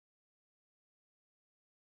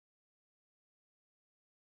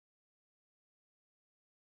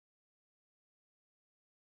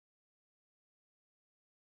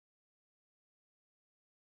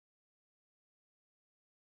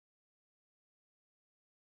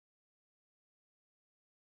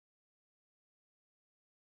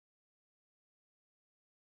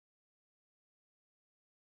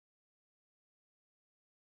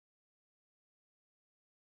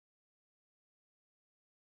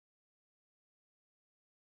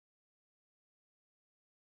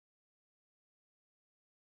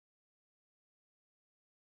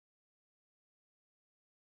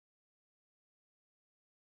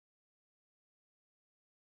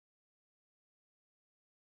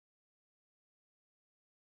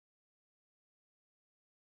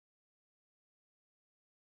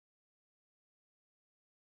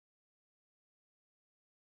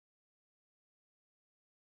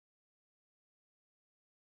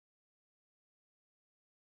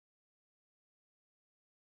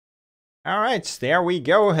All right, there we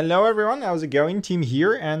go. Hello everyone, how's it going? Team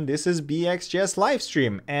here, and this is BXJS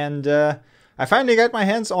livestream. And I finally got my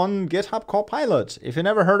hands on GitHub Copilot. If you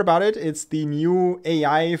never heard about it, it's the new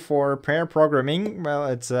AI for pair programming. Well,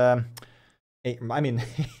 it's I mean,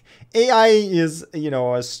 AI is,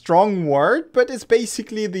 a strong word, but it's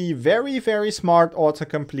basically the very, very smart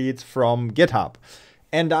autocomplete from GitHub.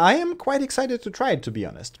 And I am quite excited to try it, to be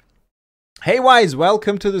honest. Hey Wise,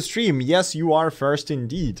 welcome to the stream. Yes, you are first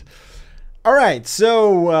indeed. All right,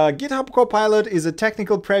 so GitHub Copilot is a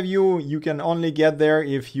technical preview. You can only get there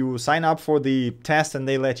if you sign up for the test and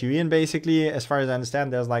they let you in, basically. As far as I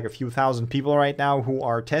understand, there's like a few thousand people right now who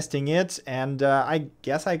are testing it. And I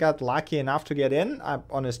guess I got lucky enough to get in. I'm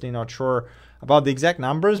honestly not sure about the exact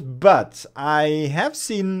numbers, but I have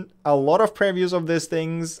seen a lot of previews of these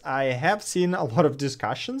things. I have seen a lot of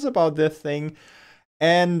discussions about this thing.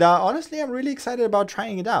 And honestly, I'm really excited about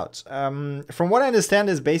trying it out. From what I understand,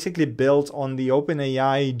 it's basically built on the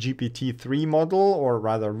OpenAI GPT-3 model, or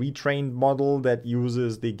rather retrained model that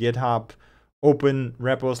uses the GitHub open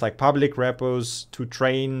repos, like public repos, to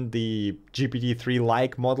train the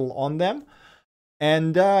GPT-3-like model on them.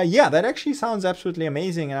 And yeah, that actually sounds absolutely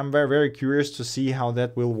amazing. And I'm very, very curious to see how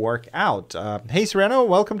that will work out. Hey, Sereno,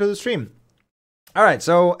 welcome to the stream. All right,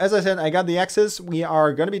 so as I said, I got the access. We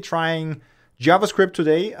are going to be trying JavaScript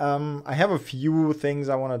today. I have a few things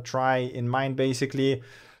I want to try in mind, basically.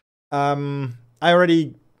 I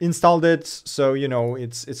already installed it, so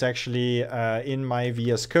it's actually in my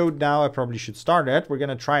VS Code now. I probably should start it. We're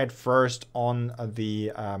gonna try it first on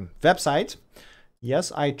the website.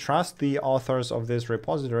 Yes, I trust the authors of this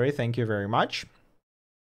repository. Thank you very much.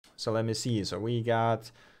 So let me see. So we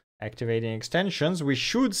got activating extensions. We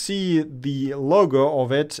should see the logo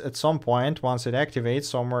of it at some point once it activates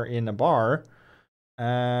somewhere in a bar.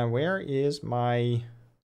 Where's my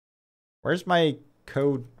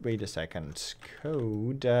code? Wait a second.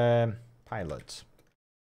 Code pilot.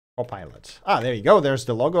 Copilot. Ah, there you go. There's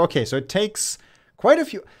the logo. Okay, so it takes quite a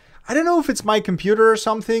few. I don't know if it's my computer or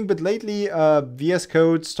something, but lately VS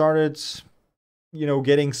Code started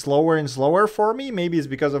getting slower and slower for me. Maybe it's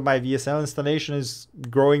because of my VSL installation is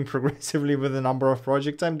growing progressively with the number of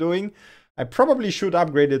projects I'm doing. I probably should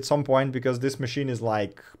upgrade at some point because this machine is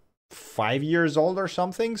like 5 years old or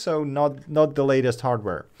something, so not the latest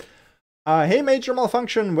hardware. Hey Major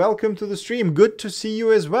Malfunction, welcome to the stream. Good to see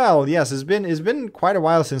you as well. Yes, it's been quite a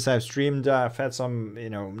while since I've streamed. I've had some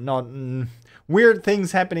not weird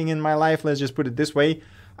things happening in my life, let's just put it this way.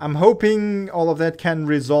 I'm hoping all of that can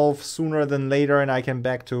resolve sooner than later, and I can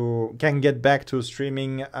get back to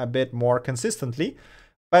streaming a bit more consistently.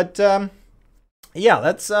 But yeah,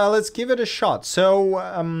 let's give it a shot.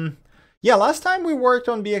 So yeah, last time we worked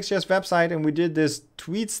on BXJS website and we did this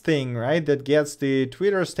tweets thing, right? That gets the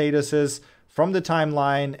Twitter statuses from the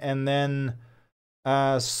timeline and then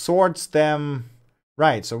sorts them.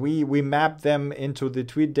 Right, so we map them into the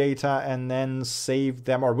tweet data and then save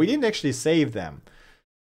them, or we didn't actually save them.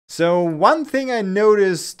 So one thing I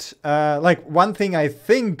noticed, one thing I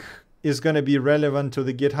think is going to be relevant to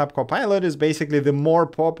the GitHub Copilot is basically the more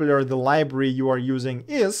popular the library you are using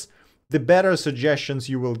is, the better suggestions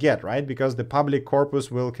you will get, right? Because the public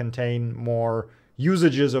corpus will contain more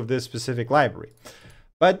usages of this specific library.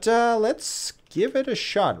 But let's give it a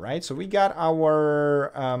shot, right? So we got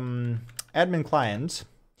our admin client.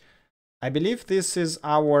 I believe this is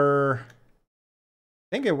our...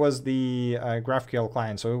 I think it was the GraphQL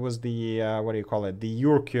client, so it was the, what do you call it? The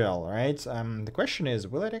URQL, right? The question is,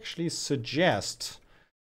 will it actually suggest?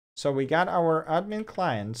 So we got our admin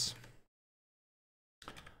clients.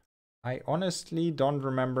 I honestly don't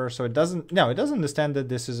remember, so it doesn't understand that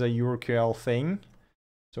this is a URQL thing.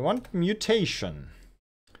 So one mutation.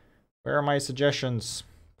 Where are my suggestions?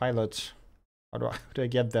 Pilot. How do I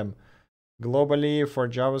get them? Globally for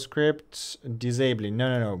JavaScript, disabling.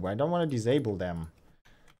 No, I don't want to disable them.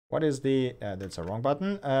 What is the, that's a wrong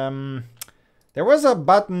button. There was a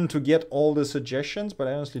button to get all the suggestions, but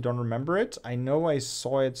I honestly don't remember it. I know I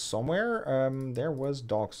saw it somewhere. There was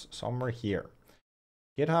docs somewhere here.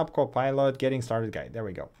 GitHub Copilot getting started guide. There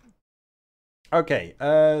we go. Okay,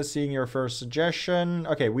 seeing your first suggestion.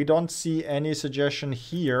 Okay, we don't see any suggestion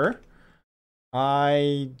here.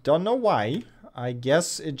 I don't know why. I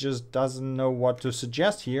guess it just doesn't know what to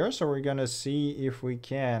suggest here. So we're gonna see if we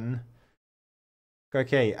can.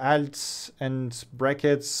 Okay, alt and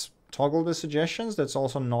brackets toggle the suggestions. That's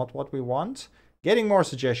also not what we want. Getting more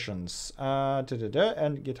suggestions. And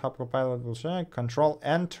GitHub Copilot will say Control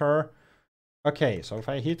Enter. Okay, so if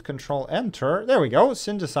I hit Control Enter, there we go,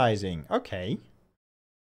 synthesizing. Okay.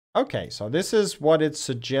 Okay, so this is what it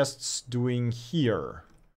suggests doing here.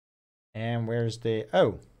 And where's the,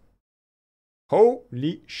 oh,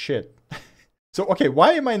 Holy shit. So, okay,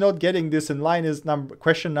 why am I not getting this in line is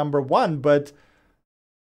question number 1, but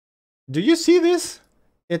do you see this?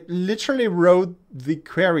 It literally wrote the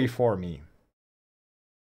query for me.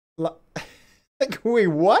 Like, wait,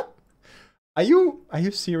 what? Are you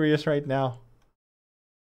serious right now?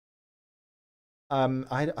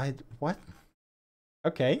 What?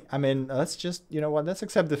 Okay, I mean, let's just, you know what, let's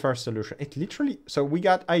accept the first solution. It literally, so we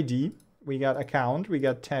got ID, we got account, we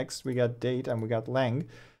got text, we got date, and we got lang.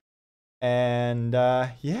 And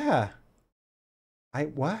yeah.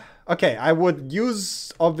 What? Okay, I would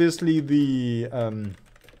use, obviously, the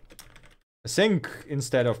sync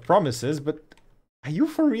instead of promises, but are you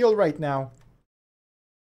for real right now?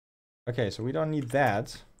 Okay, so we don't need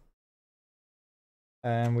that.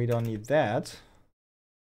 And we don't need that.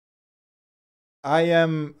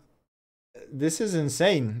 This is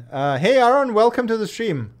insane. Hey Aaron, welcome to the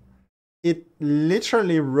stream. It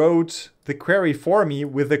literally wrote the query for me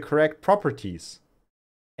with the correct properties.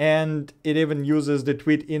 And it even uses the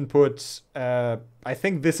tweet input. I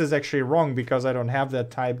think this is actually wrong because I don't have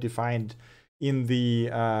that type defined in the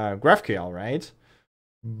GraphQL, right?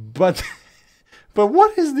 But but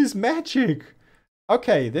what is this magic?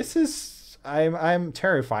 Okay, this is, I'm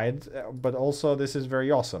terrified, but also this is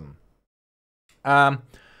very awesome.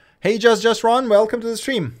 Hey, just Ron, welcome to the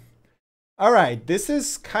stream. All right, this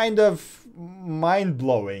is kind of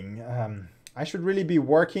mind-blowing. I should really be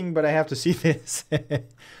working, but I have to see this.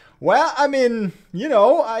 Well, I mean, you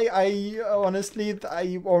know, I honestly,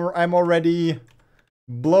 I'm already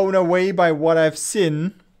blown away by what I've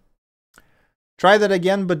seen. Try that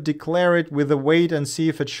again, but declare it with a wait and see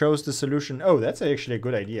if it shows the solution. Oh, that's actually a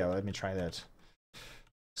good idea. Let me try that.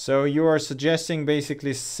 So you are suggesting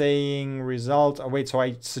basically saying result. Oh, wait, so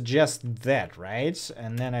I suggest that, right?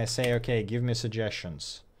 And then I say, okay, give me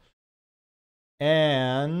suggestions.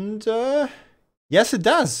 And yes, it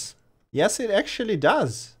does. Yes, it actually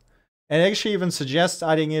does. And it actually even suggests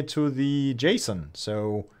adding it to the JSON.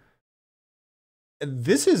 So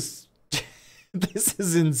this is this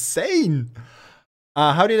is insane.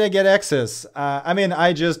 How did I get access? I mean,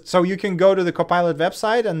 so you can go to the Copilot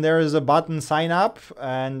website and there is a button sign up.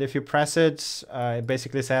 And if you press it, it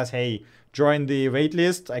basically says, hey, join the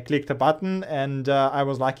waitlist. I clicked the button and I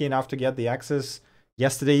was lucky enough to get the access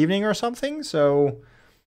yesterday evening or something. So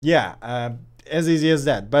yeah, as easy as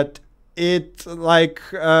that. But it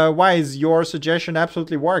Wise, your suggestion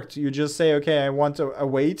absolutely worked. You just say, okay, I want a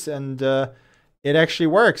wait, and it actually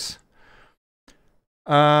works.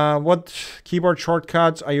 What keyboard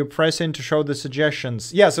shortcuts are you pressing to show the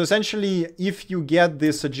suggestions? Yeah, so essentially, if you get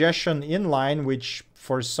the suggestion inline, which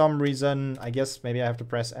for some reason, I guess maybe I have to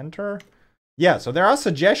press enter. Yeah, so there are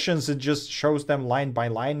suggestions. It just shows them line by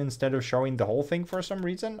line instead of showing the whole thing for some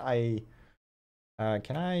reason.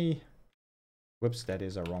 Can I? Whoops, that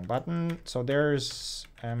is a wrong button. So there's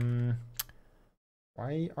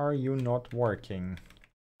why are you not working?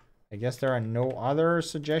 I guess there are no other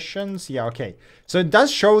suggestions. Yeah, okay. So it does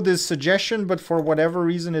show this suggestion, but for whatever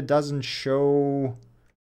reason, it doesn't show.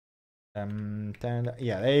 Yeah,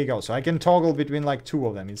 there you go. So I can toggle between like 2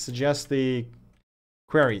 of them. It suggests the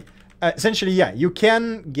query. Essentially, yeah, you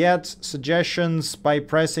can get suggestions by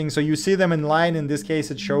pressing. So you see them in line. In this case,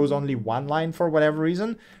 it shows only 1 line for whatever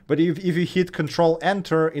reason. But if you hit Control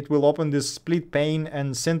Enter, it will open this split pane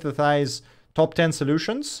and synthesize top 10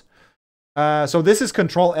 solutions. So this is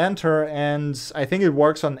Control Enter, and I think it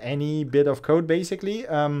works on any bit of code, basically.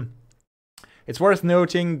 It's worth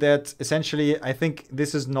noting that essentially, I think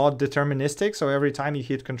this is not deterministic. So every time you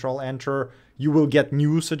hit Control Enter, you will get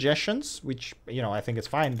new suggestions, which, you know, I think it's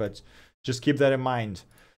fine, but just keep that in mind.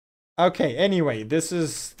 Okay, anyway, this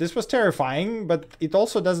was terrifying, but it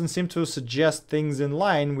also doesn't seem to suggest things in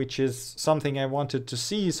line, which is something I wanted to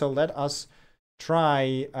see. So let us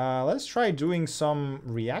try, let's try doing some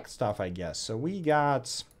React stuff, I guess. So we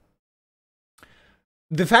got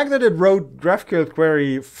the fact that it wrote GraphQL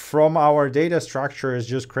query from our data structure is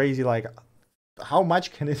just crazy. Like, how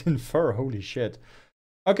much can it infer? Holy shit.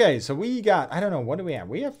 Okay, so we got, I don't know, what do we have?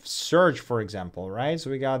 We have search, for example, right?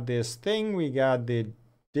 So we got this thing, we got the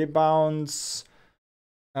debounce.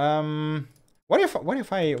 What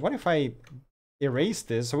if I erase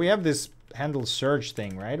this? So we have this handle search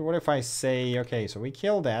thing, right? What if I say, okay, so we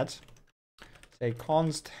kill that. Say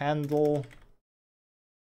const handle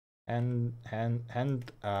and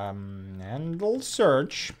handle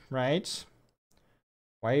search, right?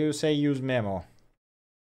 Why you say use memo?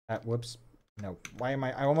 Whoops. No, why am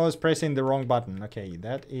I almost pressing the wrong button? Okay,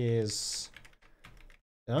 that is,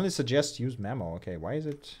 it only suggests use memo. Okay, why is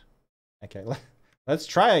it? Okay, let's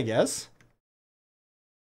try, I guess.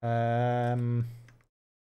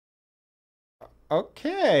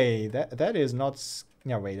 Okay, that is not...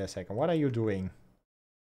 Yeah, wait a second. What are you doing?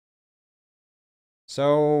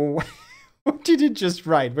 So, what did it just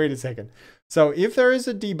write? Wait a second. So, if there is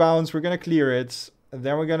a debounce, we're going to clear it.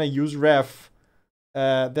 Then we're going to use ref.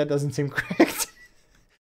 That doesn't seem correct.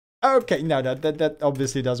 Okay, no, that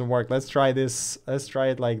obviously doesn't work. Let's try this. Let's try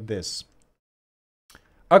it like this.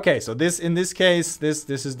 Okay, so in this case, this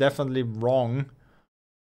is definitely wrong.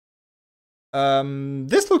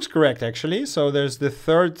 This looks correct, actually. So there's the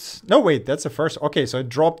third... No, wait, that's the first... Okay, so it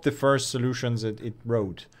dropped the first solutions it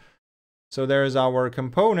wrote. So there's our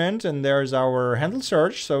component, and there's our handle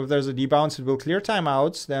search. So if there's a debounce, it will clear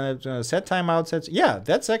timeouts. Then it's going to set timeouts. Yeah,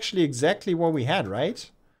 that's actually exactly what we had, right?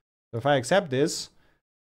 So if I accept this,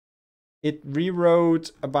 it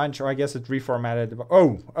rewrote a bunch, or I guess it reformatted.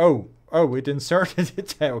 Oh, it inserted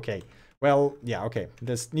it. Okay. Well, yeah, okay.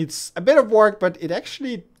 This needs a bit of work, but it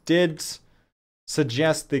actually did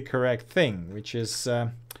suggest the correct thing, which is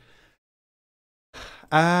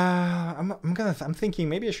I'm thinking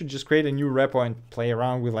maybe I should just create a new repo and play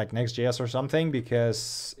around with like Next.js or something,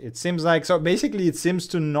 because it seems like, so basically it seems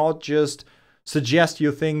to not just suggest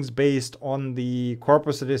you things based on the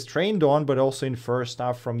corpus it is trained on, but also infer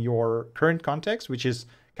stuff from your current context, which is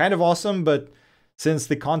kind of awesome. But since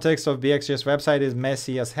the context of BXJS website is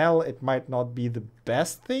messy as hell, it might not be the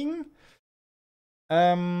best thing.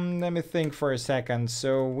 Let me think for a second.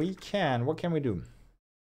 So we can, what can we do?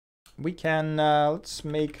 We can, let's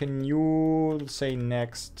make a new, let's say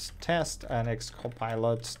next test, next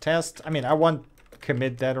Copilot test. I mean, I won't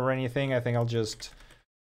commit that or anything. I think I'll just,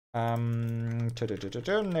 Next.js.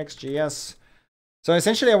 So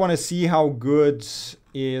essentially I want to see how good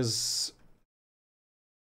is,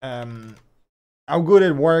 how good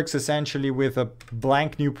it works essentially with a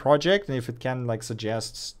blank new project, and if it can like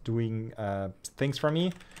suggest doing things for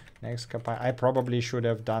me. Next Copilot. I probably should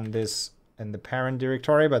have done this in the parent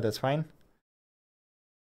directory, but that's fine.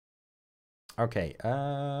 Okay,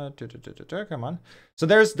 come on. So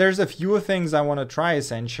there's a few things I want to try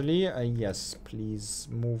essentially. Yes, please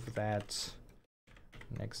move that.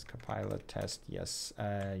 Next Copilot test. Yes.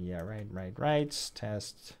 Yeah, right.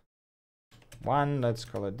 Test 1. Let's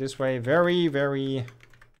call it this way. Very, very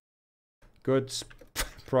good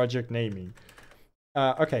project naming.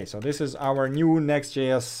 Okay, so this is our new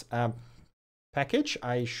Next.js package.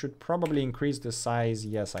 I should probably increase the size.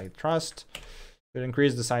 Yes, I trust. Should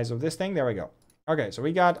increase the size of this thing. There we go. Okay, so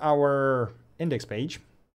we got our index page.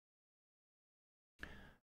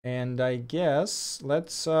 And I guess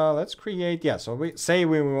let's create, yeah, so we say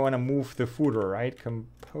we want to move the footer, right?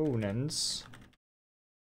 Components.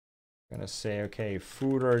 I'm gonna say, okay,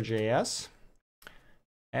 footer.js.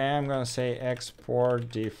 And I'm gonna say export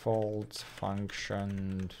default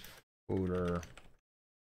function footer.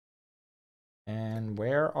 And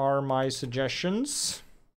where are my suggestions?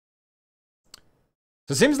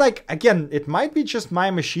 So it seems like, again, it might be just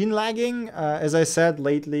my machine lagging. As I said,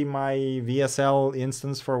 lately my VSL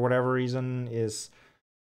instance, for whatever reason, is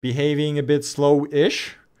behaving a bit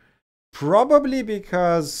slow-ish. Probably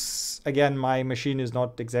because, again, my machine is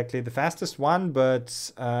not exactly the fastest one,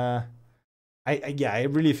 but yeah, I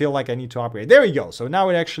really feel like I need to upgrade. There we go. So now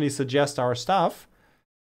it actually suggests our stuff.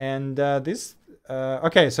 And this...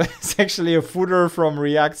 okay, so it's actually a footer from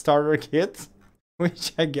React Starter Kit,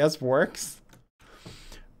 which I guess works.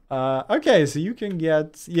 Okay, so you can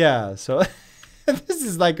get, yeah, so this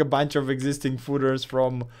is like a bunch of existing footers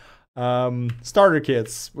from starter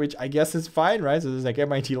kits, which I guess is fine, right? So there's like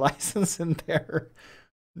MIT license in there.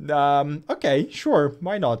 Okay, sure,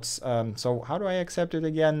 why not? So how do I accept it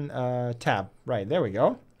again? Tab, right, there we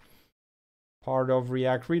go. Part of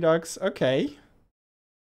React Redux, okay.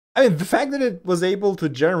 I mean, the fact that it was able to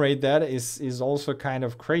generate that is also kind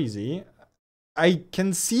of crazy. I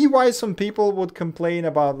can see why some people would complain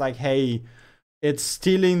about like, hey, it's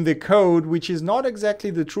stealing the code, which is not exactly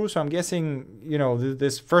the truth. So I'm guessing, you know,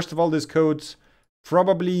 this, first of all, this code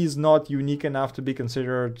probably is not unique enough to be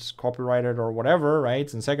considered copyrighted or whatever,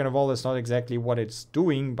 right? And second of all, it's not exactly what it's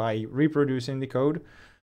doing by reproducing the code.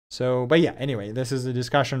 So, but yeah, anyway, this is a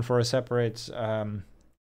discussion for a separate, separate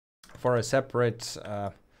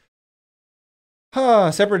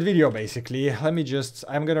video, basically. Let me just,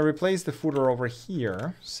 I'm gonna replace the footer over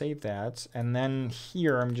here, save that, and then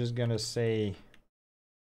here I'm just gonna say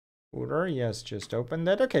footer. Yes, just open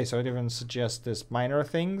that. Okay, so it even suggests this minor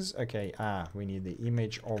things. Okay, we need the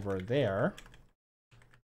image over there.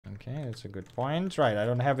 Okay, that's a good point. Right, I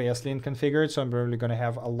don't have ESLint configured, so I'm probably gonna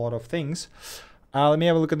have a lot of things. Let me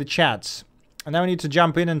have a look at the chats. And now we need to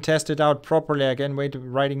jump in and test it out properly. Again, wait,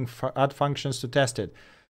 writing add functions to test it.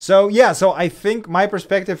 So yeah, so I think my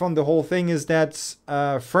perspective on the whole thing is that,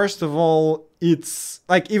 first of all, it's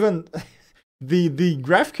like even the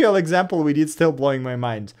GraphQL example we did still blowing my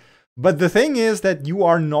mind. But the thing is that you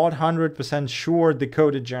are not 100% sure the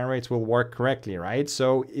code it generates will work correctly, right?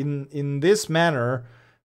 So in this manner,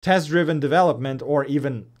 test-driven development, or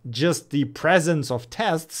even just the presence of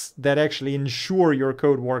tests that actually ensure your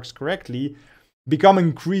code works correctly, become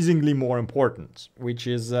increasingly more important, which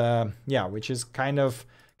is kind of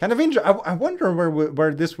interesting. I wonder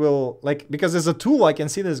where this will, like, because as a tool I can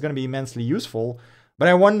see that it's going to be immensely useful, but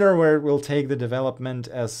I wonder where it will take the development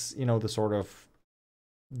as, you know, the sort of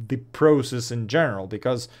the process in general,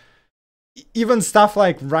 because even stuff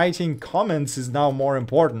like writing comments is now more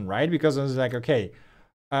important, right? Because it's like, okay,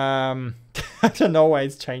 I don't know why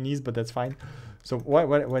it's Chinese, but that's fine. So wait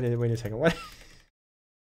a second. What?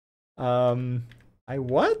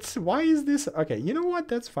 What? Why is this? Okay, you know what?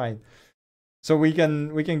 That's fine. So we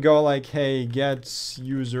can go like, hey, get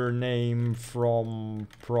username from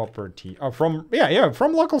property, or from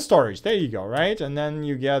from local storage. There you go, right? And then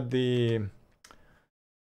you get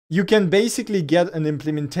you can basically get an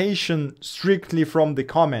implementation strictly from the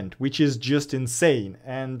comment, which is just insane.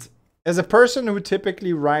 And as a person who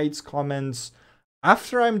typically writes comments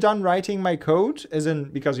after I'm done writing my code, as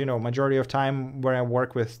in, because, you know, majority of time where I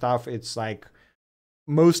work with stuff, it's like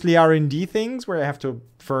mostly R&D things where I have to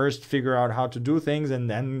first figure out how to do things and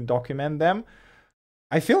then document them.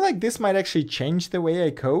 I feel like this might actually change the way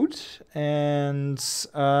I code. And it's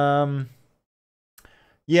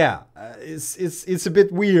a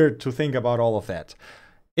bit weird to think about all of that.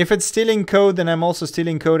 If it's stealing code, then I'm also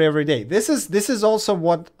stealing code every day. This is also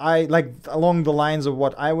what I like, along the lines of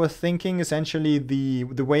what I was thinking. Essentially, the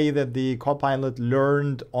way that the Copilot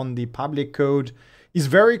learned on the public code is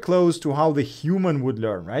very close to how the human would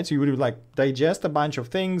learn, right? So you would like digest a bunch of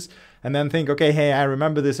things and then think, okay, hey, I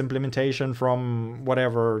remember this implementation from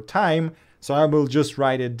whatever time, so I will just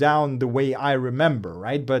write it down the way I remember,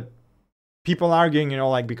 right? But people arguing, you know,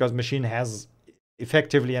 like, because machine has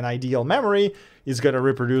effectively an ideal memory, is going to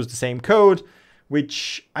reproduce the same code,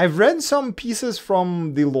 which I've read some pieces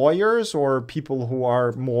from the lawyers or people who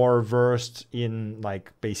are more versed in,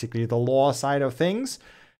 like, basically the law side of things.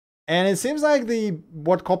 And it seems like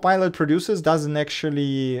what Copilot produces doesn't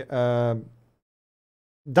actually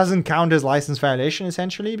doesn't count as license violation,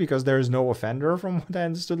 essentially, because there is no offender, from what I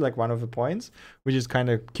understood, like one of the points, which is kind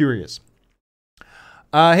of curious.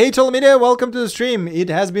 Hey Tolomida, welcome to the stream. It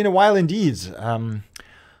has been a while indeed.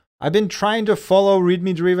 I've been trying to follow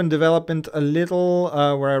README-driven development a little,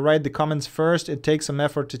 where I write the comments first. It takes some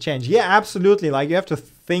effort to change. Yeah, absolutely. Like, you have to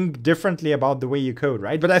think differently about the way you code,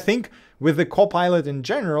 right? But I think with the Copilot in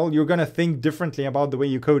general, you're going to think differently about the way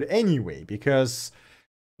you code anyway, because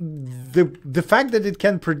the fact that it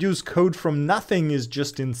can produce code from nothing is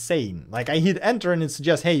just insane. Like, I hit enter and it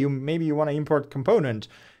suggests, hey, maybe you want to import component.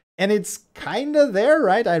 And it's kind of there,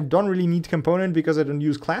 right? I don't really need component because I don't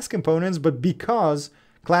use class components, but because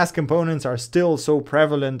class components are still so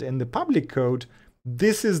prevalent in the public code,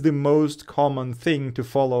 this is the most common thing to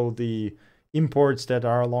follow the imports that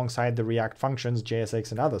are alongside the React functions,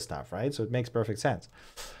 JSX, and other stuff, right? So it makes perfect sense.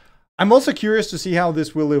 I'm also curious to see how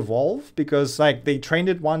this will evolve, because like they trained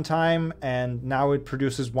it one time and now it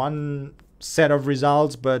produces one set of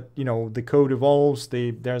results, but you know, the code evolves,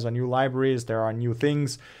 there's a new libraries, there are new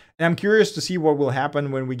things. And I'm curious to see what will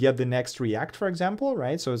happen when we get the next React, for example,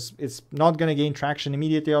 right? So it's not going to gain traction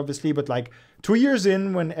immediately, obviously, but like 2 years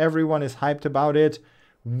in, when everyone is hyped about it,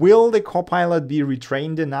 will the Copilot be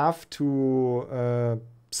retrained enough to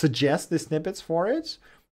suggest the snippets for it?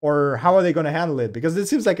 Or how are they going to handle it? Because it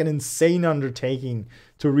seems like an insane undertaking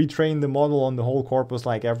to retrain the model on the whole corpus,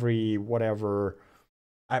 like every whatever.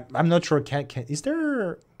 I'm not sure. Can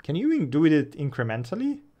you even do it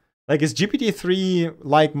incrementally? Like, is GPT-3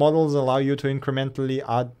 like models allow you to incrementally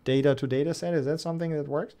add data to data set? Is that something that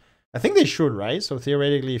works? I think they should, right? So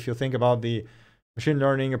theoretically, if you think about the machine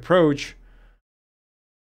learning approach,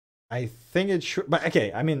 I think it should. But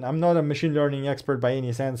okay, I mean, I'm not a machine learning expert by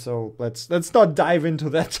any sense, so let's not dive into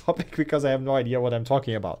that topic because I have no idea what I'm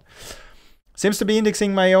talking about. Seems to be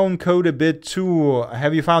indexing my own code a bit too.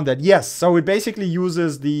 Have you found that? Yes. So it basically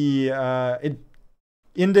uses it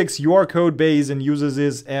index your code base and uses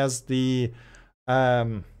this as the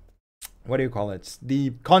what do you call it?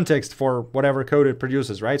 The context for whatever code it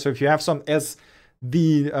produces, right? So if you have as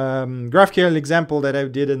the GraphQL example that I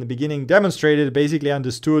did in the beginning demonstrated, it basically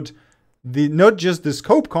understood not just the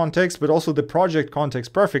scope context, but also the project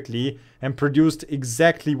context perfectly and produced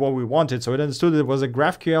exactly what we wanted. So it understood that it was a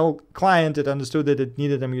GraphQL client, it understood that it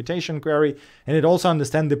needed a mutation query, and it also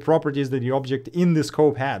understood the properties that the object in the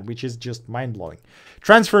scope had, which is just mind-blowing.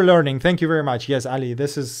 Transfer learning, thank you very much. Yes, Ali,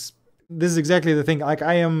 this is exactly the thing. Like,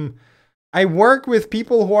 I am I work with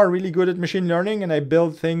people who are really good at machine learning, and I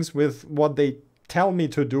build things with what they tell me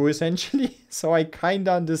to do, essentially. So I kind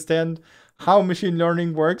of understand how machine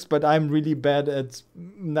learning works, but I'm really bad at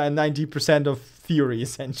 90% of theory,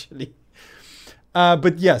 essentially.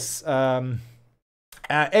 But yes.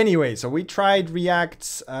 Anyway, so we tried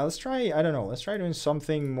React. Let's try, I don't know, let's try doing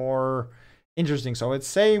something more interesting. So let's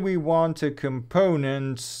say we want a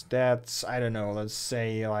component that's, I don't know, let's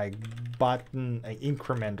say like button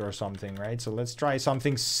increment or something, right? So let's try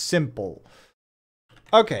something simple.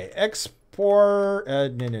 Okay, export,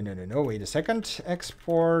 no, wait a second.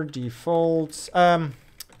 Export defaults,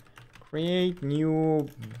 create new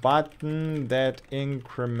button that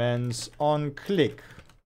increments on click.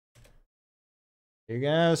 You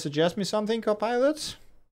gonna suggest me something, Copilot?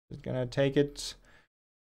 Just gonna take it.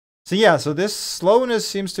 So yeah, so this slowness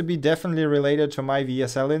seems to be definitely related to my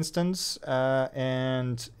VSL instance.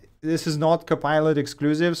 And this is not Copilot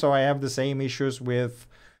exclusive, so I have the same issues with,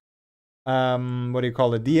 what do you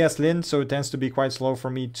call it, DSLint, so it tends to be quite slow for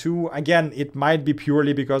me too. Again, it might be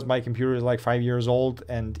purely because my computer is like 5 years old,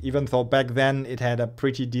 and even though back then it had a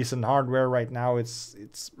pretty decent hardware, right now it's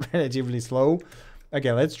relatively slow.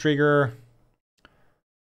 Okay, let's trigger.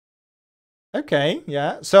 Okay,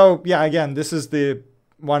 yeah. So yeah, again, this is the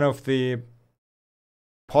one of the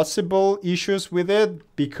possible issues with it,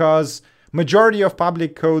 because majority of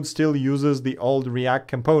public code still uses the old React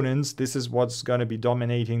components. This is what's going to be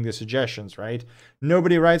dominating the suggestions, right?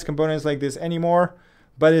 Nobody writes components like this anymore,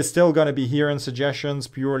 but it's still going to be here in suggestions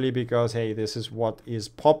purely because, hey, this is what is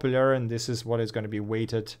popular and this is what is going to be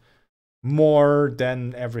weighted more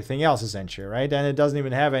than everything else, essentially, right? And it doesn't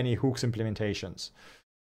even have any hooks implementations,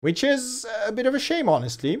 which is a bit of a shame,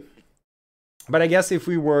 honestly. But I guess if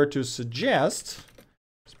we were to suggest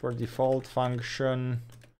for default function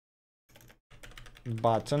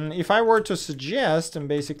button, if I were to suggest and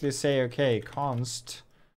basically say, okay, const,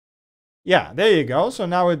 yeah, there you go. So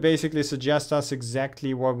now it basically suggests us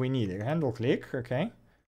exactly what we need. Handle click, okay.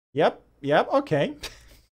 Yep, okay.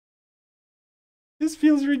 This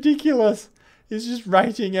feels ridiculous. It's just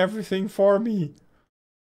writing everything for me.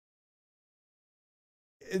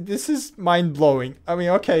 This is mind-blowing. I mean,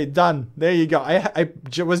 okay, done. There you go. I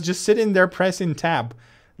was just sitting there pressing tab.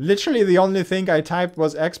 Literally the only thing I typed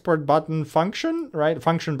was export button function, right?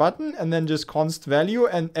 Function button, and then just const value,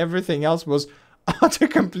 and everything else was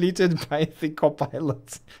auto-completed by the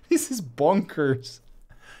Copilot. This is bonkers.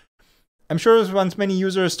 I'm sure once many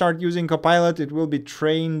users start using Copilot, it will be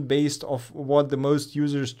trained based off what the most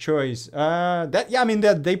users choose. Yeah, I mean,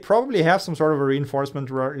 that they probably have some sort of a reinforcement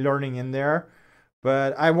learning in there.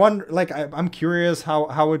 But I wonder, like, I'm curious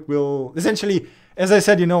how it will, essentially, as I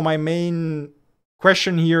said, you know, my main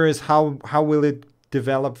question here is how will it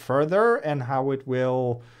develop further and how it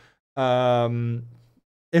will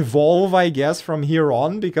evolve, I guess, from here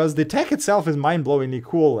on, because the tech itself is mind-blowingly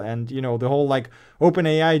cool. And, you know, the whole, like,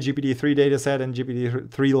 OpenAI GPT-3 dataset and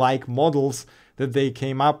GPT-3-like models that they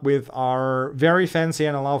came up with are very fancy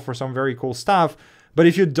and allow for some very cool stuff. But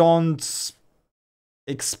if you don't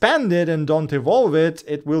expand it and don't evolve it,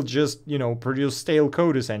 it will just, you know, produce stale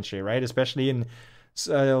code, essentially, right? Especially in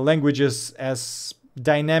languages as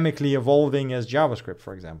dynamically evolving as JavaScript,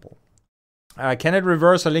 for example. Can it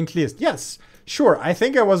reverse a linked list? Yes, sure. I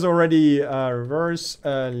think I was already reverse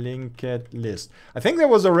linked list. I think that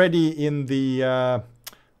was already in the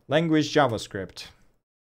language JavaScript.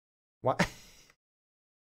 What?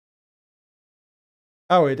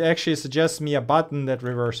 Oh, it actually suggests me a button that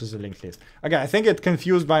reverses a linked list. Okay, I think it's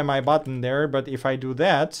confused by my button there, but if I do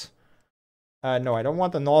that... no, I don't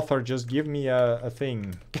want an author, just give me a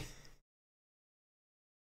thing.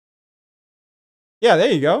 Yeah,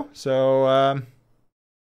 there you go. So,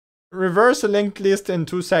 reverse a linked list in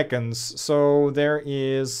 2 seconds. So there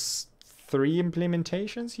is 3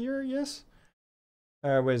 implementations here, yes?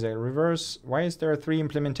 Wait a second, reverse, why is there 3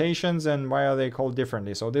 implementations and why are they called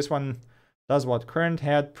differently? So this one does what? Current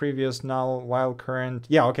head, previous null, while current.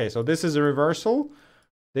 Yeah, okay, so this is a reversal.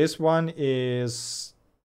 This one is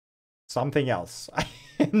something else.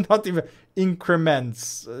 Not even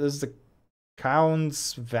increments. Is the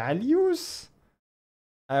counts values?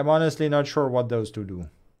 I'm honestly not sure what those two do.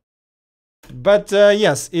 But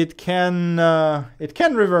yes, it can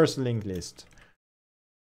reverse linked list.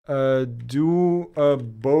 Do a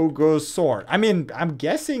bogus sort. I mean, I'm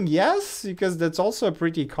guessing yes, because that's also a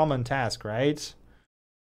pretty common task, right?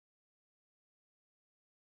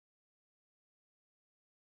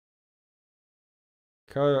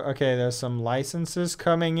 Okay, there's some licenses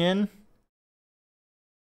coming in.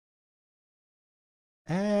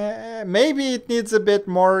 Maybe it needs a bit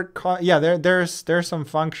more. Yeah, there's some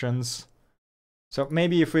functions. So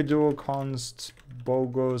maybe if we do const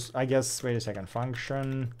bogus, I guess, wait a second,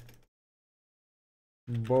 function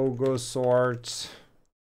bogus sort.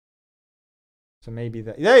 So maybe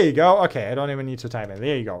that, there you go. Okay, I don't even need to type it.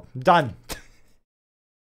 There you go. Done.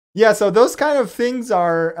 Yeah, so those kind of things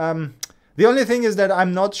are, the only thing is that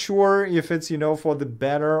I'm not sure if it's, you know, for the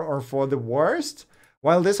better or for the worst.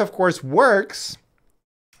 While this, of course, works,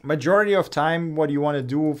 majority of time, what you want to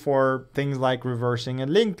do for things like reversing a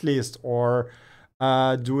linked list or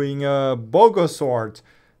doing a bogus sort,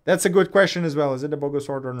 that's a good question as well. Is it a bogus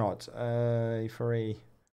sort or not?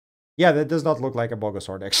 Yeah, that does not look like a bogus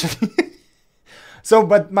sort, actually. So,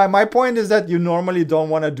 but my point is that you normally don't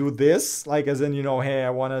want to do this, like as in, you know, hey,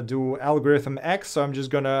 I want to do algorithm X, so I'm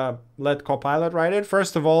just going to let Copilot write it.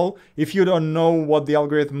 First of all, if you don't know what the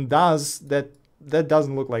algorithm does, that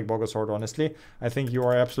doesn't look like bogus sort, honestly. I think you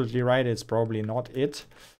are absolutely right. It's probably not it.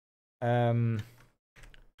 Is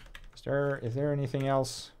there anything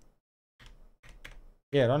else?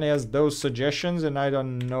 Yeah, it only has those suggestions, and I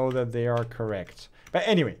don't know that they are correct. But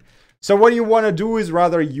anyway, so what you want to do is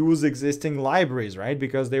rather use existing libraries, right?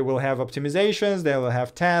 Because they will have optimizations, they will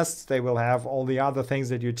have tests, they will have all the other things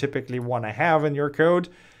that you typically want to have in your code.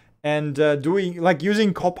 And doing, like,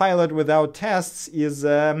 using Copilot without tests is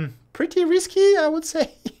pretty risky, I would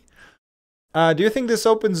say. Do you think this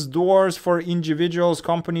opens doors for individuals,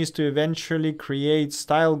 companies to eventually create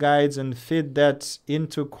style guides and fit that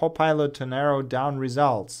into Copilot to narrow down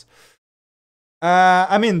results?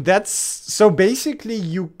 I mean, that's, so basically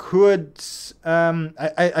you could,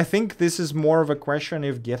 I think this is more of a question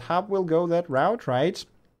if GitHub will go that route, right?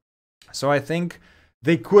 So I think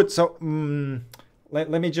they could, so let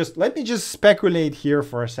me just speculate here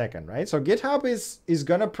for a second, right? So GitHub is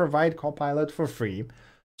gonna provide Copilot for free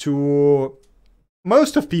to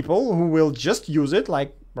most of people who will just use it,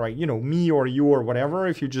 like, right, you know, me or you or whatever.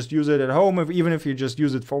 If you just use it at home, even if you just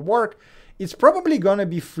use it for work, it's probably gonna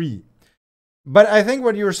be free. But I think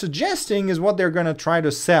what you're suggesting is what they're going to try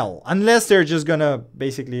to sell, unless they're just going to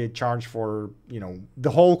basically charge for, you know,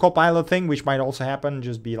 the whole Copilot thing, which might also happen,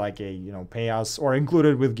 just be like a, you know, pay us or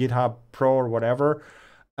included with GitHub Pro or whatever.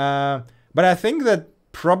 But I think that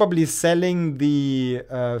probably selling the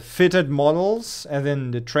fitted models and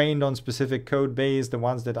then the trained on specific code base, the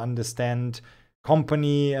ones that understand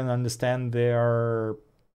company and understand their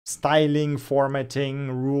styling,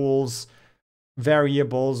 formatting, rules,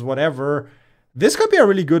 variables, whatever, this could be a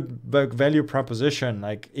really good value proposition.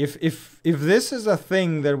 Like if this is a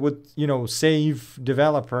thing that would, you know, save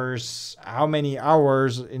developers how many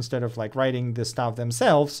hours instead of like writing this stuff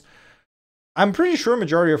themselves, I'm pretty sure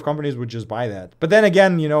majority of companies would just buy that. But then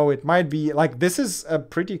again, you know, it might be like, this is a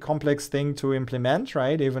pretty complex thing to implement,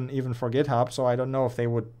 right? Even for GitHub. So I don't know if they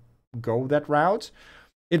would go that route.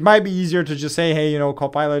 It might be easier to just say, hey, you know,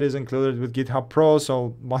 Copilot is included with GitHub Pro.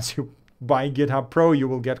 So once you buy GitHub Pro, you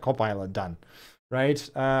will get Copilot done, right?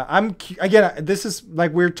 Again, this is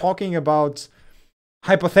like, we're talking about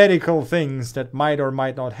hypothetical things that might or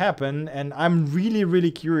might not happen. And I'm really,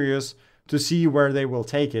 really curious to see where they will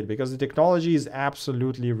take it, because the technology is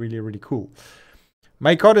absolutely really, really cool.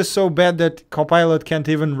 My code is so bad that Copilot can't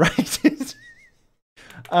even write it.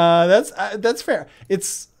 That's fair.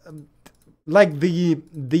 It's like the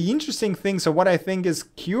interesting thing. So what I think is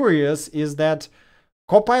curious is that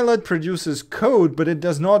Copilot produces code, but it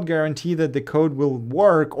does not guarantee that the code will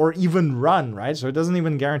work or even run, right? So it doesn't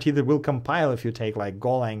even guarantee that it will compile if you take like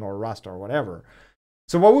Golang or Rust or whatever.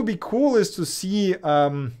 So what would be cool is to see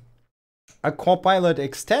a Copilot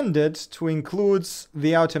extended to include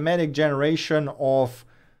the automatic generation of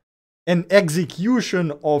an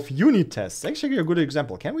execution of unit tests. Actually, a good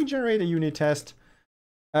example. Can we generate a unit test?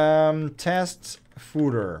 Test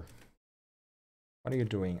footer. What are you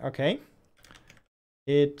doing? Okay.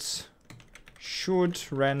 It should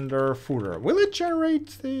render footer. Will it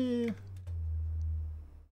generate the...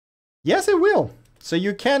 Yes, it will. So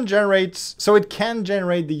you can generate, so it can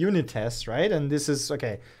generate the unit test, right? And this is,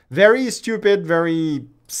 okay, very stupid, very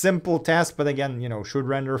simple test. But again, you know, should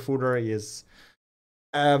render footer is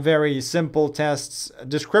a very simple test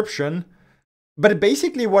description. But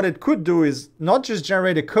basically what it could do is not just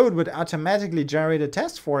generate a code, but automatically generate a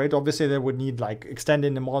test for it. Obviously, they would need like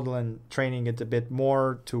extending the model and training it a bit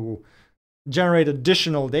more to generate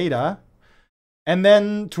additional data. And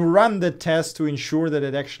then to run the test to ensure that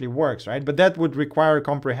it actually works, right? But that would require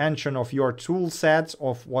comprehension of your tool set,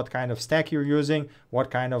 of what kind of stack you're using, what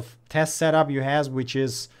kind of test setup you have, which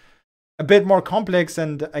is a bit more complex.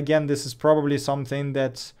 And again, this is probably something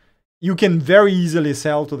that you can very easily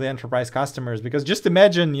sell to the enterprise customers, because just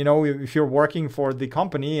imagine, you know, if you're working for the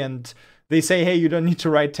company and they say, hey, you don't need to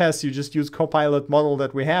write tests. You just use Copilot model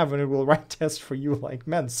that we have, and it will write tests for you. Like,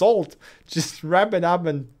 man, sold. Just wrap it up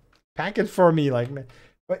and pack it for me. Like, man.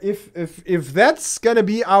 But if that's gonna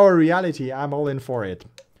be our reality, I'm all in for it.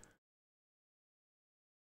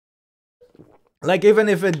 Like, even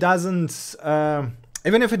if it doesn't, what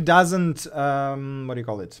do you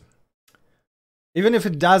call it? Even if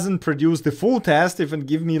it doesn't produce the full test, if it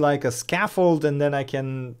give me like a scaffold and then I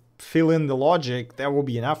can fill in the logic, that will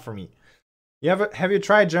be enough for me. Have you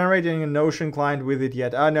tried generating a Notion client with it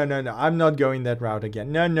yet? Oh, no. I'm not going that route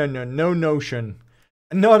again. No Notion.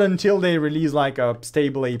 Not until they release like a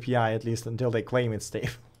stable API, at least until they claim it's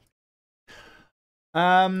stable.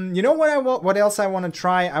 You know what else I want to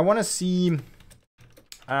try? I want to see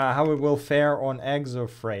how it will fare on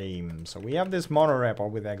Exoframe. So we have this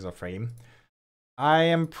monorepo with Exoframe. I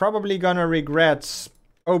am probably gonna regret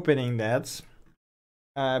opening that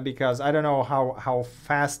because I don't know how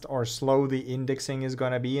fast or slow the indexing is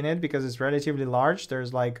gonna be in it, because it's relatively large.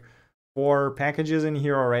 There's like 4 packages in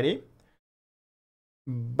here already.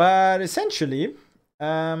 But essentially,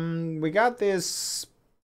 we got this.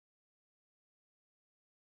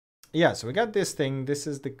 Yeah, so we got this thing. This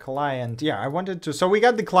is the client. Yeah, I wanted to. So we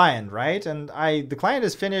got the client, right? And the client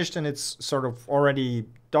is finished and it's sort of already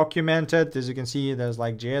documented. As you can see, there's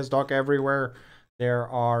like JS doc everywhere. There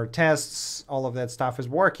are tests. All of that stuff is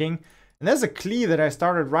working. And there's a CLI that I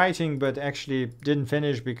started writing, but actually didn't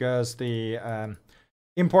finish because the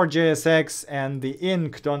import JSX and the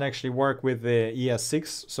inc don't actually work with the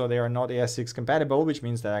ES6. So they are not ES6 compatible, which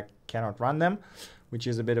means that I cannot run them, which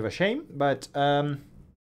is a bit of a shame. But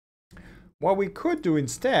what we could do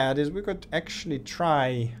instead is we could actually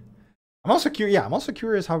try. I'm also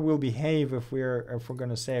curious how we'll behave if we're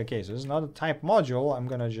gonna say, okay, so this is not a type module. I'm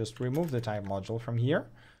gonna just remove the type module from here.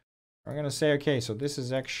 We're gonna say, okay, so this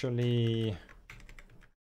is actually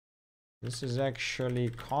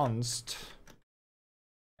const,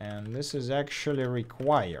 and this is actually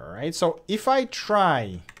require, right? So if I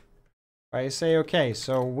say, okay,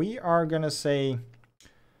 so we are gonna say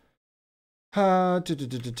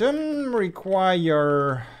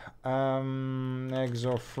require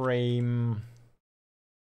Exoframe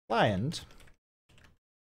client.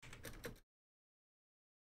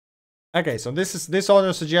 Okay, so this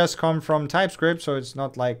auto suggest come from TypeScript, so it's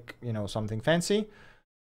not like, you know, something fancy.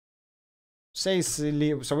 Say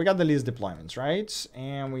silly, so we got the list deployments, right?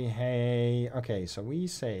 And we okay, so we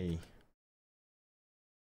say,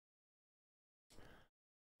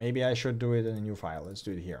 maybe I should do it in a new file. Let's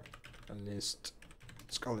do it here. A list,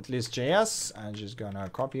 let's call it list.js. I'm just gonna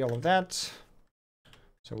copy all of that,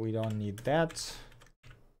 so we don't need that.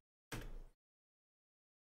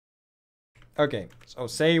 Okay, so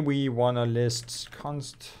say we want to list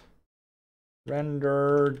const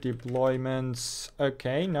render deployments.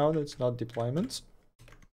 Okay, no, that's not deployments.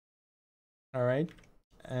 All right,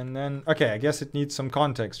 and then, okay, I guess it needs some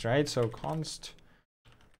context, right? So const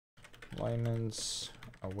deployments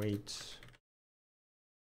await.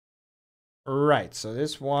 Right, so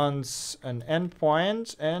this one's an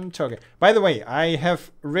endpoint and token. By the way, I have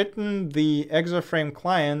written the Exoframe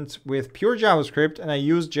client with pure JavaScript, and I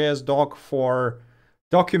use JSDoc for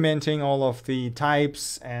documenting all of the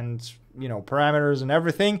types and, you know, parameters and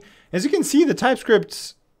everything. As you can see, the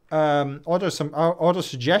TypeScript auto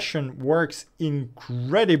suggestion works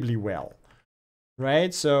incredibly well,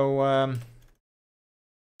 right? So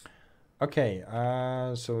okay,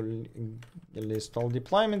 so list all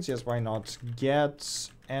deployments. Yes, why not? Get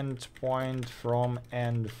endpoint from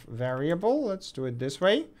end variable. Let's do it this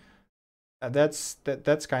way. That's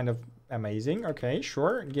kind of amazing. Okay,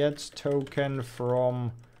 sure. Get token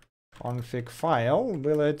from config file.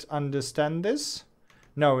 Will it understand this?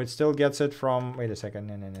 No, it still gets it from. Wait a second.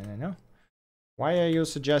 No. Why are you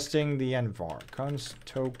suggesting the envar? Const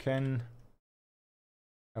token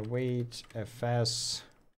await fs.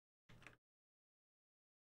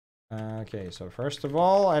 Okay, so first of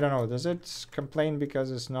all, I don't know, does it complain because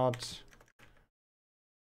it's not?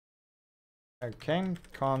 Okay,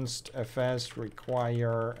 const fs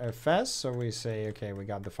require fs. So we say, okay, we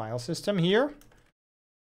got the file system here.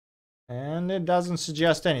 And it doesn't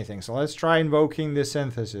suggest anything. So let's try invoking the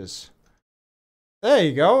synthesis. There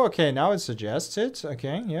you go. Okay, now it suggests it.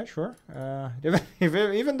 Okay, yeah, sure. It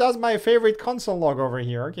even does my favorite console log over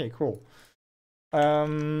here. Okay, cool.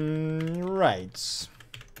 Right.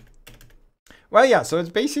 Well, yeah, so it's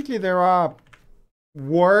basically there are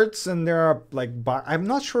words and there are like I'm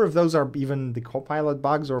not sure if those are even the Copilot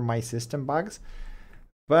bugs or my system bugs,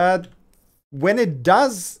 but when it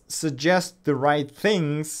does suggest the right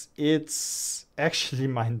things, it's actually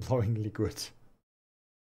mind-blowingly good.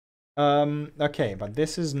 Okay, but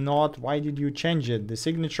this is not, why did you change it? The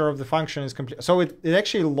signature of the function is complete. So it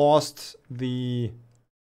actually lost the,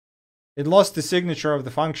 signature of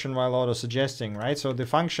the function while auto-suggesting, right? So the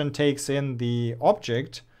function takes in the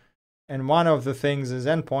object, and one of the things is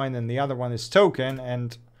endpoint and the other one is token,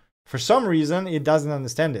 and for some reason it doesn't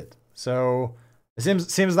understand it. So it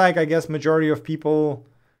seems like, I guess, majority of people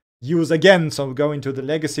use, again, so go into the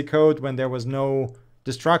legacy code when there was no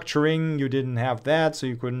destructuring, you didn't have that, so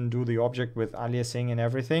you couldn't do the object with aliasing and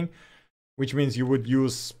everything, which means you would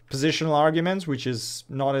use positional arguments, which is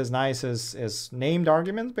not as nice as named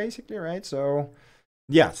arguments, basically, right? So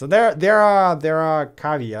yeah, so there are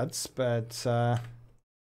caveats, but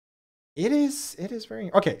it is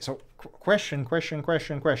very okay. So question. So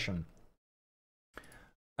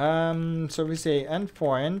we say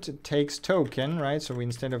endpoint takes token, right? So we,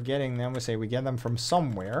 instead of getting them, we say we get them from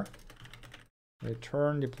somewhere.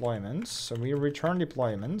 Return deployments. So we return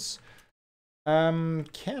deployments. Can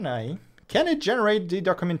it generate the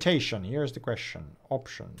documentation? Here's the question.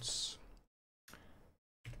 Options.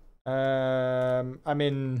 I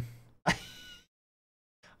mean,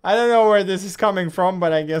 I don't know where this is coming from,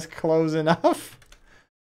 but I guess close enough.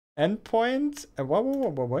 Endpoint.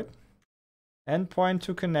 What? Endpoint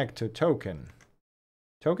to connect to token.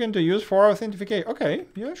 Token to use for authentication. Okay,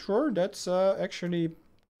 yeah, sure. That's actually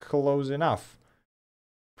close enough.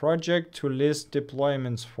 Project to list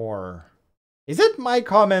deployments for. Is it my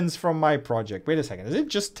comments from my project? Wait a second. Is it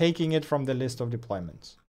just taking it from the list of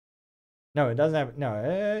deployments? No, it doesn't have. No.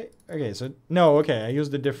 Okay, so no. Okay, I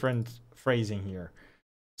used a different phrasing here.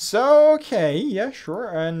 So okay, yeah, sure,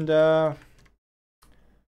 and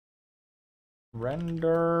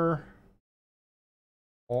render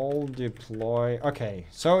all deploy. Okay,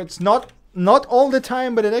 so it's not all the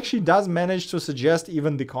time, but it actually does manage to suggest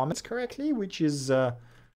even the comments correctly, which is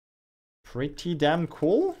pretty damn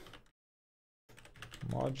cool.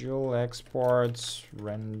 Module exports,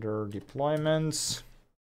 render deployments.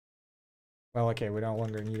 Well, okay, we no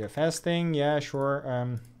longer need a fast thing. Yeah,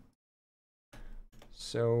 sure.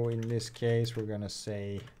 So in this case, we're gonna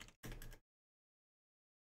say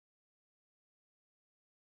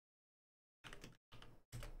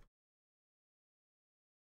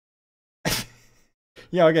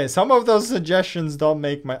yeah, okay, some of those suggestions don't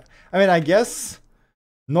make my... I mean, I guess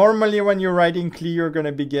normally when you're writing CLI, you're going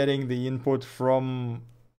to be getting the input from...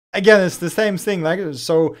 Again, it's the same thing. Like,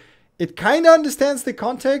 so it kind of understands the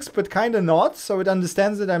context, but kind of not. So it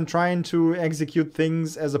understands that I'm trying to execute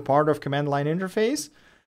things as a part of command line interface.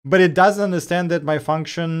 But it does understand that my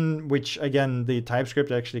function, which, again, the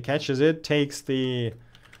TypeScript actually catches it, takes the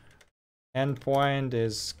endpoint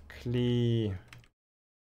is CLI...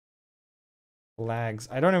 flags.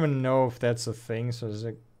 I don't even know if that's a thing. So is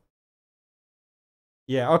it?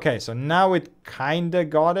 Yeah, okay. So now it kind of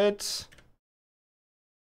got it.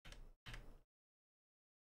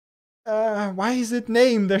 Why is it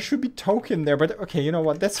named? There should be token there, but okay, you know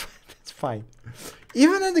what? That's fine.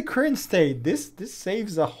 Even in the current state, this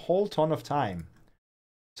saves a whole ton of time.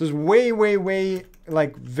 So it's way,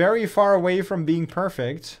 like very far away from being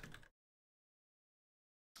perfect.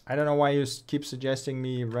 I don't know why you keep suggesting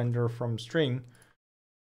me render from string.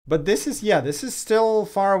 But this is, yeah, this is still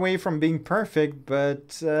far away from being perfect.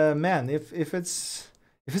 But man, if it's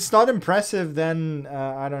not impressive, then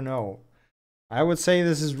I don't know. I would say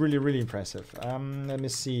this is really impressive. Let me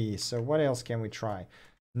see. So what else can we try?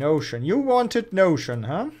 Notion. You wanted Notion,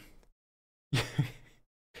 huh?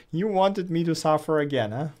 You wanted me to suffer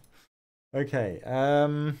again, huh? Okay.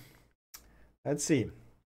 Let's see.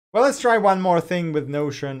 Well, let's try one more thing with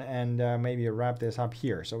Notion and maybe wrap this up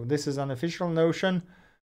here. So this is unofficial Notion.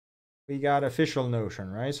 We got official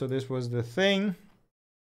Notion, right? So this was the thing.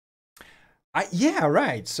 Yeah,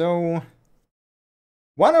 right. So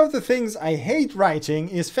one of the things I hate writing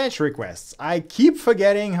is fetch requests. I keep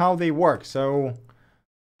forgetting how they work. So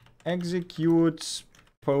execute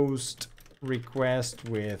post request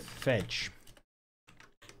with fetch.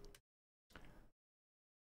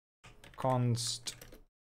 Const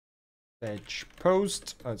fetch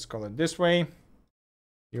post. Let's call it this way.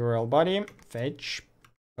 URL body fetch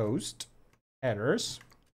post headers.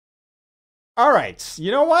 All right,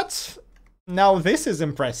 you know what? Now this is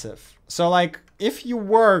impressive. So like if you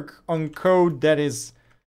work on code that is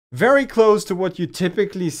very close to what you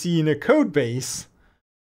typically see in a code base,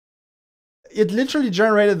 it literally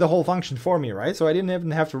generated the whole function for me, right? So I didn't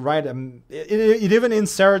even have to write it even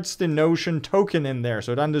inserts the Notion token in there.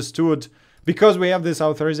 So it understood, because we have this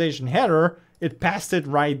authorization header, it passed it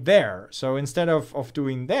right there. So instead of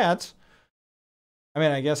doing that, I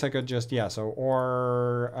mean, I guess I could just, yeah, so,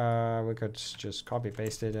 or we could just copy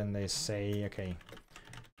paste it and they say, okay,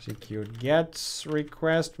 execute get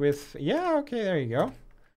request with, yeah, okay, there you go.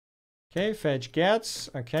 Okay, fetch gets.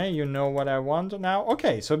 Okay, you know what I want now.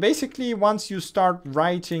 Okay, so basically once you start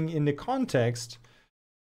writing in the context,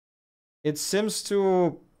 it seems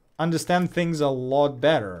to understand things a lot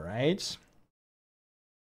better, right?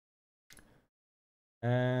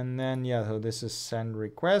 And then, yeah, so this is send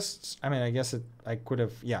requests. I mean, I guess I could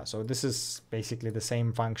have, yeah, so this is basically the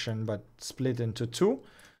same function, but split into two.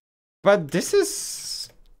 But this is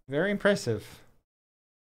very impressive.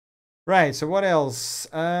 Right, so what else?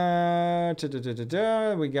 We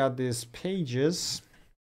got these pages.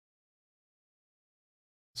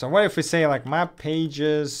 So what if we say like map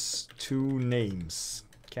pages to names?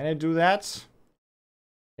 Can I do that?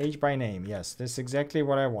 Page by name. Yes, this is exactly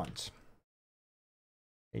what I want.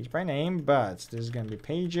 Page by name, but this is going to be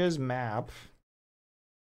pages map.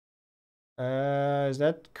 Is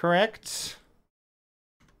that correct?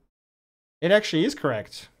 It actually is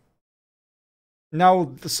correct.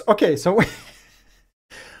 Now, okay, so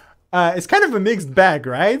it's kind of a mixed bag,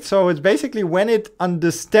 right? So it's basically when it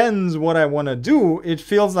understands what I want to do, it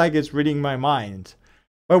feels like it's reading my mind.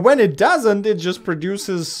 But when it doesn't, it just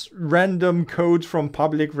produces random code from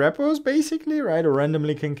public repos, basically, right? Or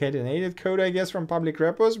randomly concatenated code, I guess, from public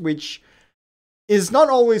repos, which is not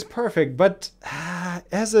always perfect. But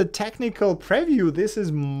as a technical preview, this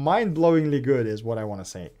is mind-blowingly good, is what I want to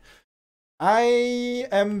say. I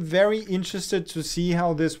am very interested to see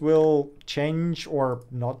how this will change or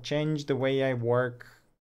not change the way I work,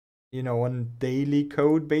 you know, on daily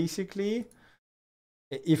code, basically.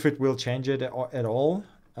 If it will change it at all.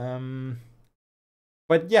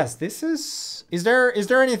 But yes, this is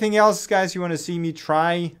there anything else, guys, you want to see me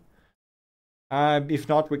try? If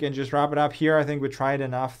not, we can just wrap it up here. I think we tried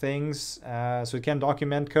enough things. So it can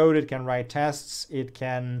document code, it can write tests, it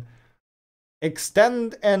can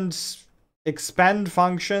extend and expand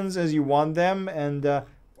functions as you want them. And I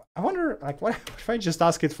wonder, like, what if I just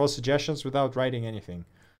ask it for suggestions without writing anything?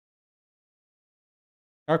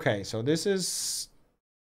 Okay, so this is,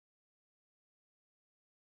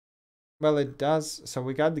 well, it does. So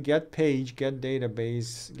we got the get page, get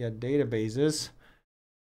database, get databases.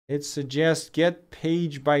 It suggests get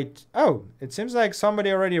page by, oh, it seems like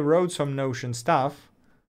somebody already wrote some Notion stuff.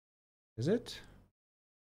 Is it?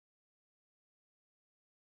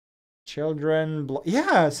 Children,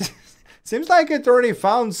 yeah, seems like it already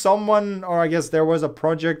found someone, or I guess there was a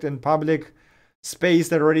project in public space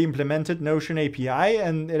that already implemented Notion API,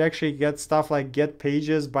 and it actually gets stuff like get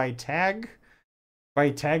pages by tag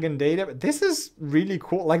and data. This is really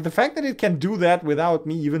cool. Like the fact that it can do that without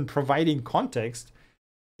me even providing context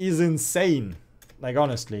is insane. Like,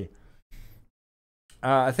 honestly.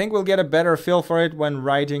 I think we'll get a better feel for it when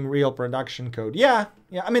writing real production code. Yeah.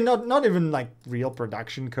 I mean, not even like real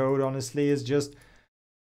production code, honestly. It's just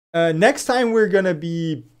next time we're gonna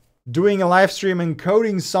be doing a live stream and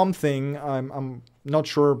coding something. I'm not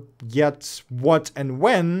sure yet what and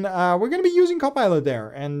when. We're gonna be using Copilot there,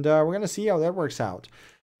 and we're gonna see how that works out.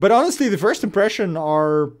 But honestly, the first impressions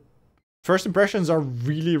are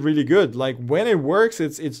really, really good. Like when it works,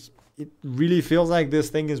 it really feels like this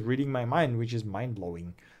thing is reading my mind, which is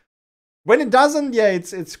mind-blowing. When it doesn't, yeah,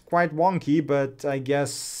 it's quite wonky, but I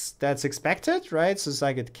guess that's expected, right? So it's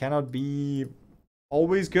like it cannot be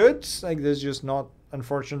always good. Like there's just not,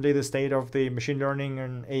 unfortunately, the state of the machine learning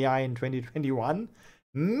and AI in 2021.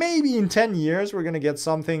 Maybe in 10 years, we're going to get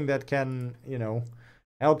something that can, you know,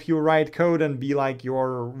 help you write code and be like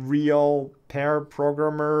your real pair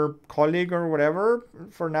programmer colleague or whatever.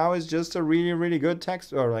 For now, it's just a really, really good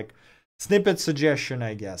text or like snippet suggestion,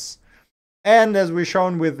 I guess. And as we've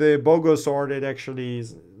shown with the BOGO sort, it actually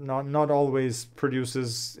is not always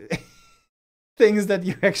produces things that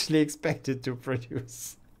you actually expect it to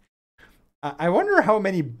produce. I wonder how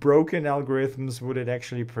many broken algorithms would it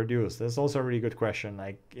actually produce? That's also a really good question.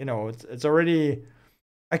 Like, you know, it's already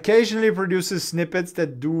occasionally produces snippets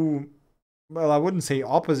that do, well, I wouldn't say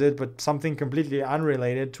opposite, but something completely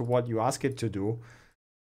unrelated to what you ask it to do.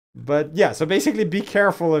 But yeah, so basically be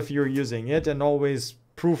careful if you're using it and always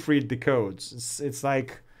proofread the codes. It's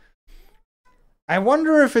like, I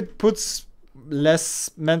wonder if it puts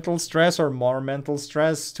less mental stress or more mental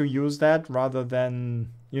stress to use that rather than,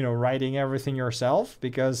 you know, writing everything yourself,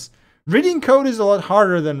 because reading code is a lot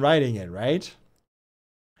harder than writing it, right?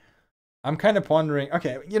 I'm kind of pondering,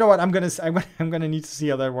 okay, you know what, I'm gonna need to see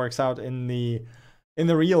how that works out in the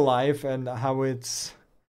real life and how it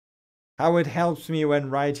helps me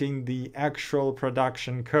when writing the actual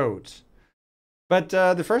production code. But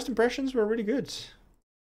the first impressions were really good.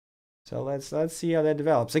 So let's see how that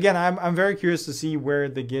develops. Again, I'm very curious to see where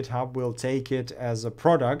the GitHub will take it as a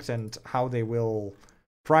product and how they will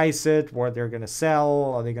price it, what they're going to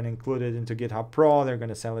sell. Are they going to include it into GitHub Pro? They're going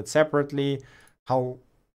to sell it separately. How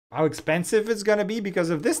expensive it's going to be, because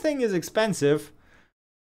if this thing is expensive,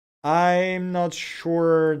 I'm not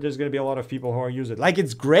sure there's going to be a lot of people who are use it. Like,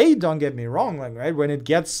 it's great, don't get me wrong, like, right, when it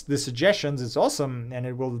gets the suggestions, it's awesome, and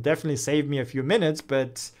it will definitely save me a few minutes,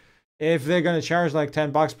 but if they're going to charge like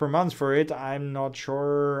 $10 per month for it, I'm not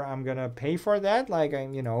sure I'm going to pay for that. Like, I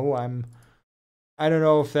don't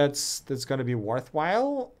know if that's going to be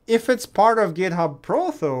worthwhile. If it's part of GitHub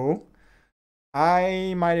Pro, though,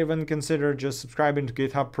 I might even consider just subscribing to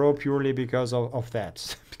GitHub Pro purely because of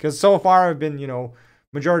that. Because so far I've been,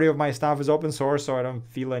 majority of my stuff is open source, so I don't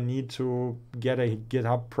feel a need to get a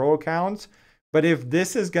GitHub Pro account. But if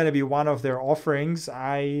this is going to be one of their offerings,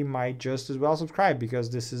 I might just as well subscribe, because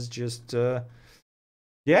this is just, this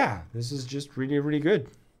is just really, really good.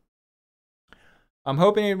 I'm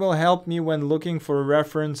hoping it will help me when looking for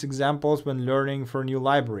reference examples when learning for a new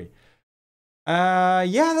library. That's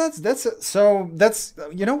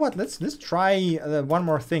you know what? Let's try one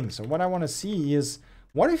more thing. So what I want to see is,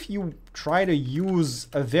 what if you try to use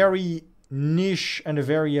a very niche and a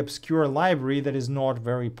very obscure library that is not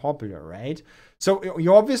very popular, right? So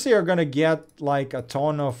you obviously are going to get like a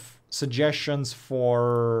ton of suggestions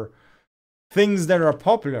for things that are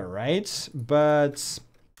popular, right? But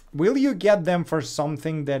will you get them for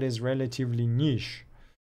something that is relatively niche?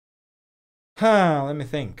 Let me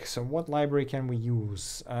think. So what library can we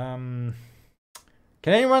use? Can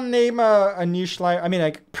anyone name a niche library? I mean,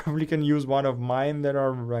 I probably can use one of mine that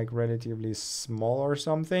are like relatively small or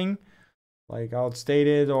something, like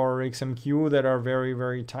Outstated or XMQ, that are very,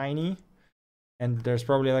 very tiny. And there's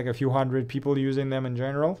probably like a few hundred people using them in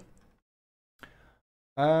general.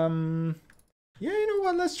 Yeah, you know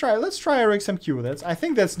what? Let's try RxMQ. I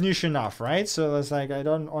think that's niche enough, right? So that's like, I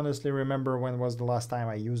don't honestly remember when was the last time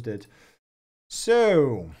I used it.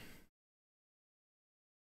 So,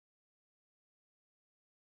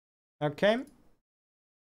 okay.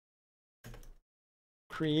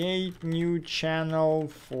 Create new channel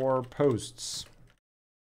for posts.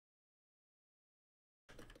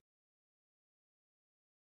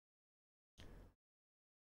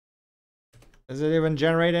 Does it even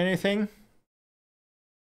generate anything?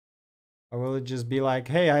 Or will it just be like,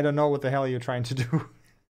 hey, I don't know what the hell you're trying to do?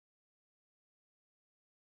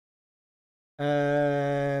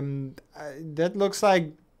 That looks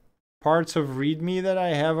like parts of README that I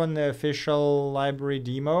have on the official library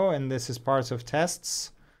demo, and this is parts of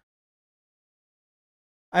tests.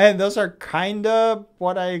 And those are kind of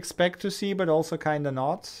what I expect to see, but also kind of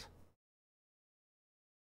not.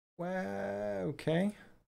 Well, okay.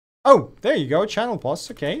 Oh, there you go, channel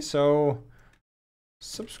posts. Okay, so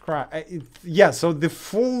subscribe. Yeah, so the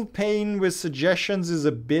full pane with suggestions is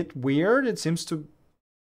a bit weird. It seems to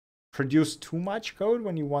produce too much code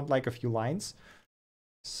when you want like a few lines.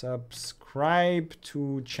 Subscribe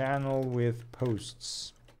to channel with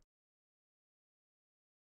posts.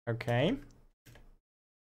 Okay.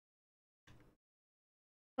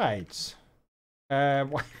 Right.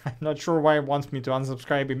 I'm not sure why it wants me to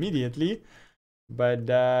unsubscribe immediately, but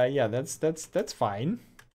yeah, that's fine.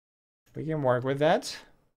 We can work with that. Is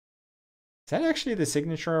that actually the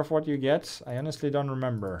signature of what you get? I honestly don't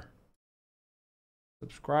remember.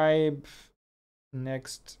 Subscribe.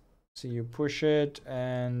 Next. So you push it,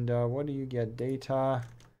 and what do you get? Data.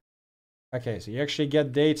 Okay, so you actually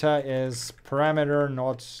get data as parameter,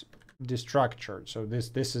 not destructured. So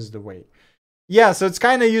this is the way. Yeah, so it's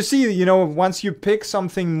kind of, you see, once you pick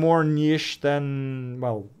something more niche than,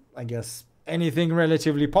 well, I guess anything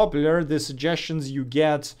relatively popular, the suggestions you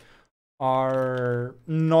get are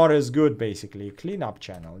not as good, basically. Cleanup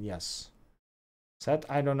channel, yes. Set,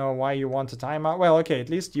 I don't know why you want a timeout. Well, okay, at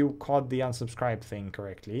least you caught the unsubscribe thing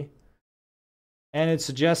correctly. And it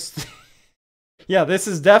suggests, yeah, this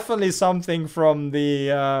is definitely something from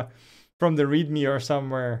the README or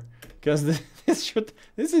somewhere, because this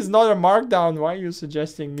is not a markdown. Why are you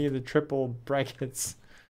suggesting me the triple brackets?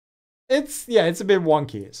 It's a bit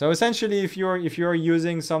wonky. So essentially, if you're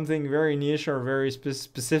using something very niche or very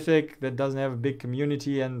specific that doesn't have a big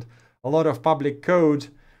community and a lot of public code,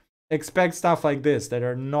 expect stuff like this that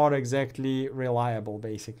are not exactly reliable,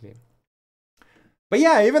 basically. But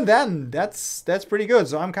yeah, even then, that's pretty good.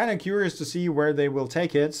 So I'm kind of curious to see where they will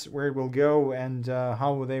take it, where it will go, and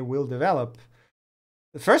how they will develop.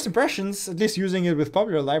 The first impressions, at least using it with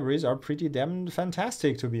popular libraries, are pretty damn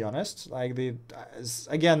fantastic, to be honest. Like the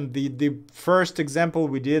first example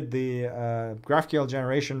we did, the GraphQL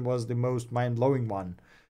generation, was the most mind-blowing one.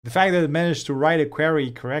 The fact that it managed to write a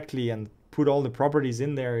query correctly and put all the properties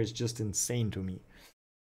in there is just insane to me.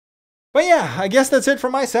 But yeah, I guess that's it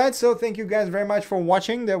from my side. So thank you guys very much for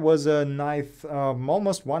watching. That was a nice,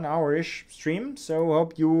 almost 1 hour-ish stream. So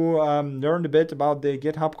hope you learned a bit about the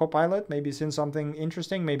GitHub Copilot. Maybe seen something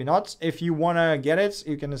interesting, maybe not. If you want to get it,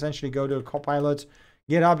 you can essentially go to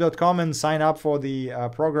copilot.github.com and sign up for the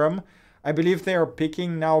program. I believe they are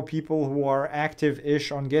picking now people who are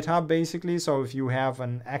active-ish on GitHub, basically. So if you have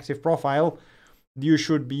an active profile, you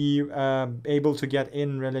should be able to get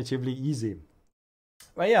in relatively easy.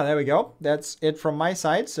 But yeah, there we go. That's it from my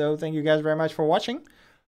side. So thank you guys very much for watching.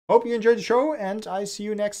 Hope you enjoyed the show, and I see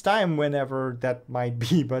you next time, whenever that might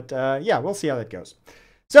be. But yeah, we'll see how that goes.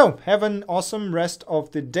 So have an awesome rest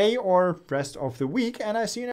of the day or rest of the week, and I see you next time.